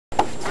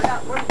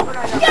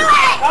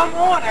Come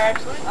on,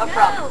 Ashley.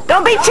 No.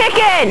 Don't be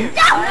chicken!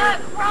 I'm not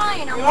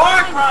crying. I'm You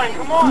are crying.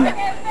 Come on.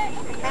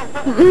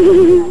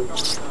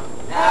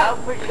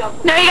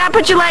 No, you gotta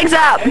put your legs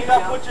up. And you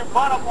gotta put your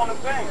butt up on the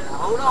thing.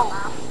 Hold on.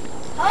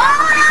 Put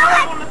it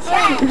up on the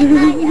thing. You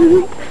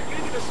need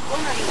a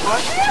spoon in your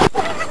butt.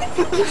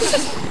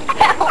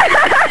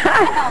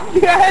 You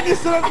gotta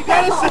sit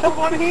up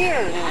on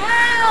here.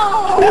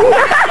 Ow!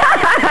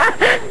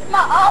 My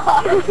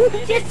arm.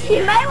 Just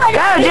you might want to.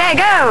 Go, Jay,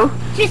 go.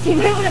 Just you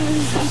might want to move.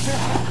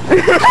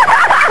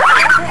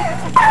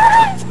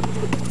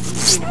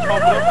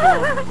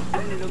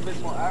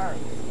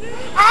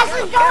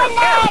 Ashley's going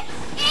next.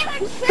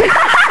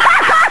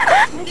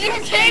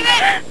 Even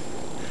it.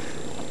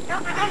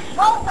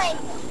 Rolling.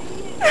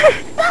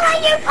 Billy,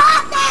 you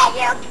caught that.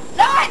 You.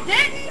 No, I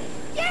didn't.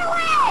 Do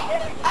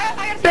it.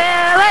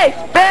 Billy,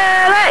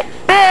 Billy,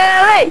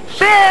 Billy,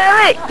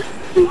 Billy.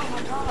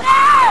 No!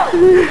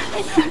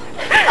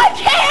 I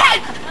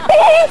can't!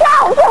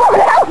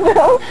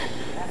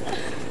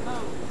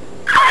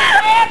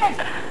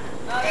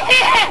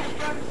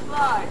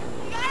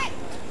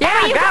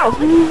 Yeah, go.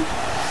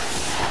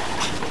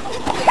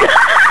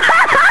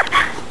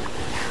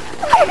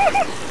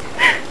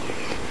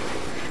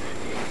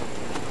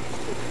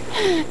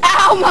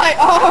 Ow, my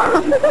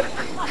arm!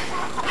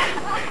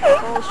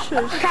 Oh,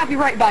 shit.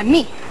 Copyright by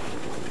me.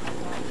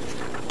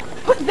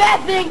 Put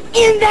that thing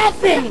in that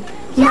thing!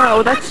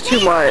 No, that's too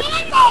much.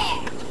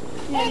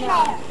 In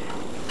there!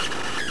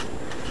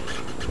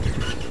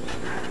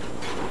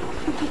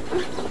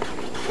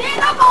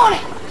 Stand up on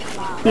it!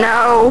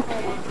 No.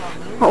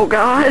 Oh,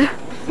 God.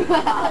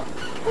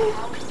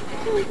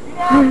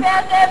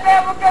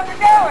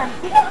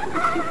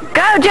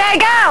 Go, Jay,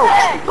 go!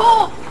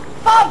 Pull!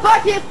 5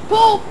 buckets,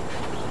 pull!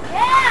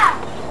 Yeah!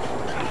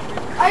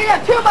 I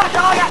got too much, I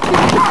got too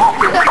much!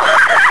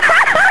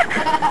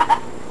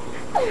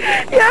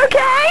 You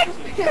okay?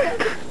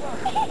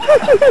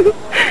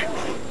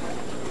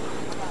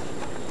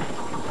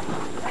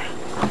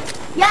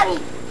 Yogi,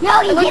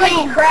 Yogi, get like in.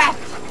 Cracked.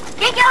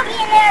 Get Yogi in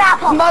there,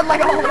 apple. Mud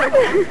like all over.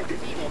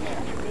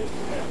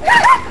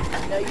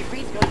 No, your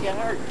feet's gonna get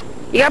hurt.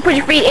 You gotta put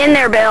your feet in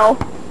there, Bill.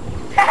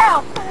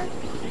 Help!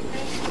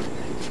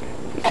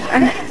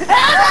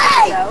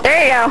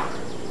 There you go.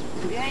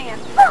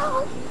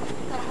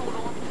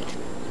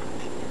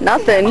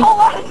 Nothing.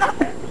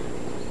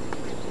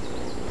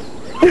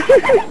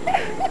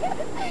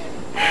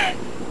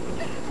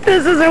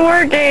 This isn't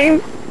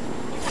working.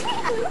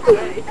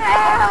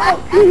 Ow!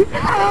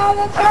 Ow,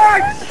 that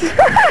hurts!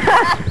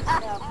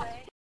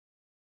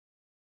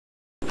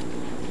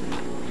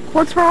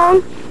 What's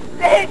wrong?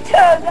 They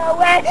took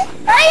away.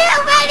 Are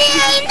you ready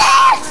to eat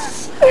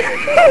this?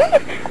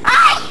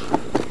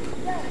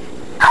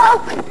 Oh!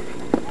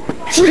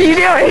 What are you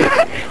doing?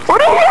 What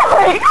are you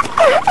doing?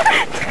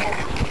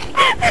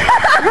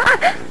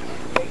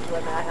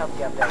 Let me help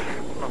you up there.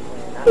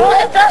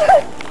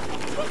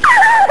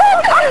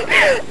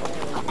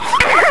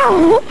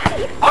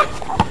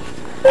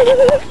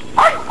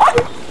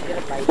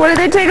 What did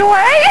they take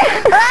away?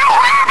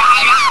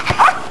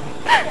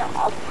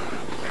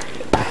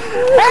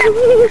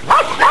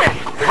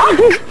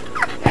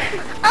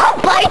 I'll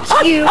bite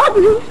you!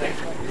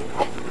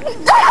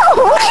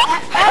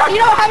 You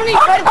don't have any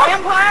good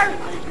vampires?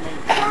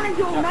 Turn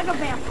into a mega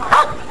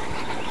vampire.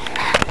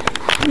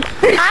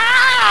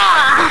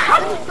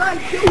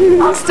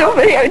 I'm still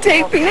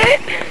videotaping it.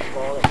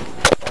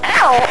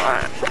 Ow!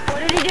 What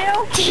did he do?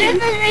 This is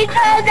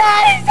because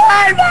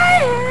inside my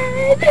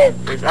head.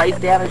 There's ice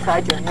down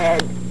inside your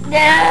head. No.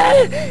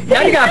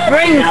 Now you got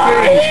brain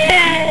freeze.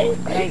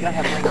 Now you gotta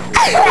have brain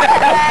freeze.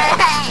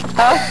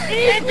 Huh?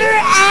 It's your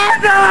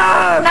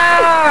asshole.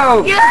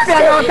 No! You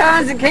got all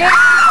kinds of candy.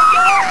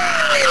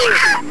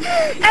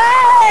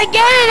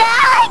 Get it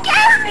out!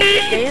 Get me!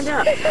 Stand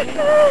up.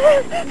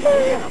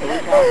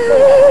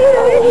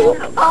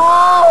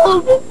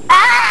 Oh!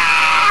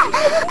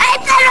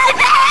 It's in my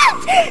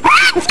pants!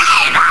 It's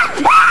in my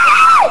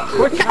pants!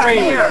 What's your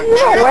name? I'm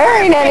not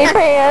wearing any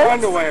pants.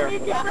 Underwear.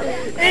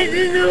 This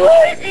is the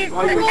worst. It's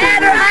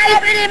never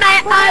happened in my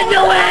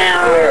underwear!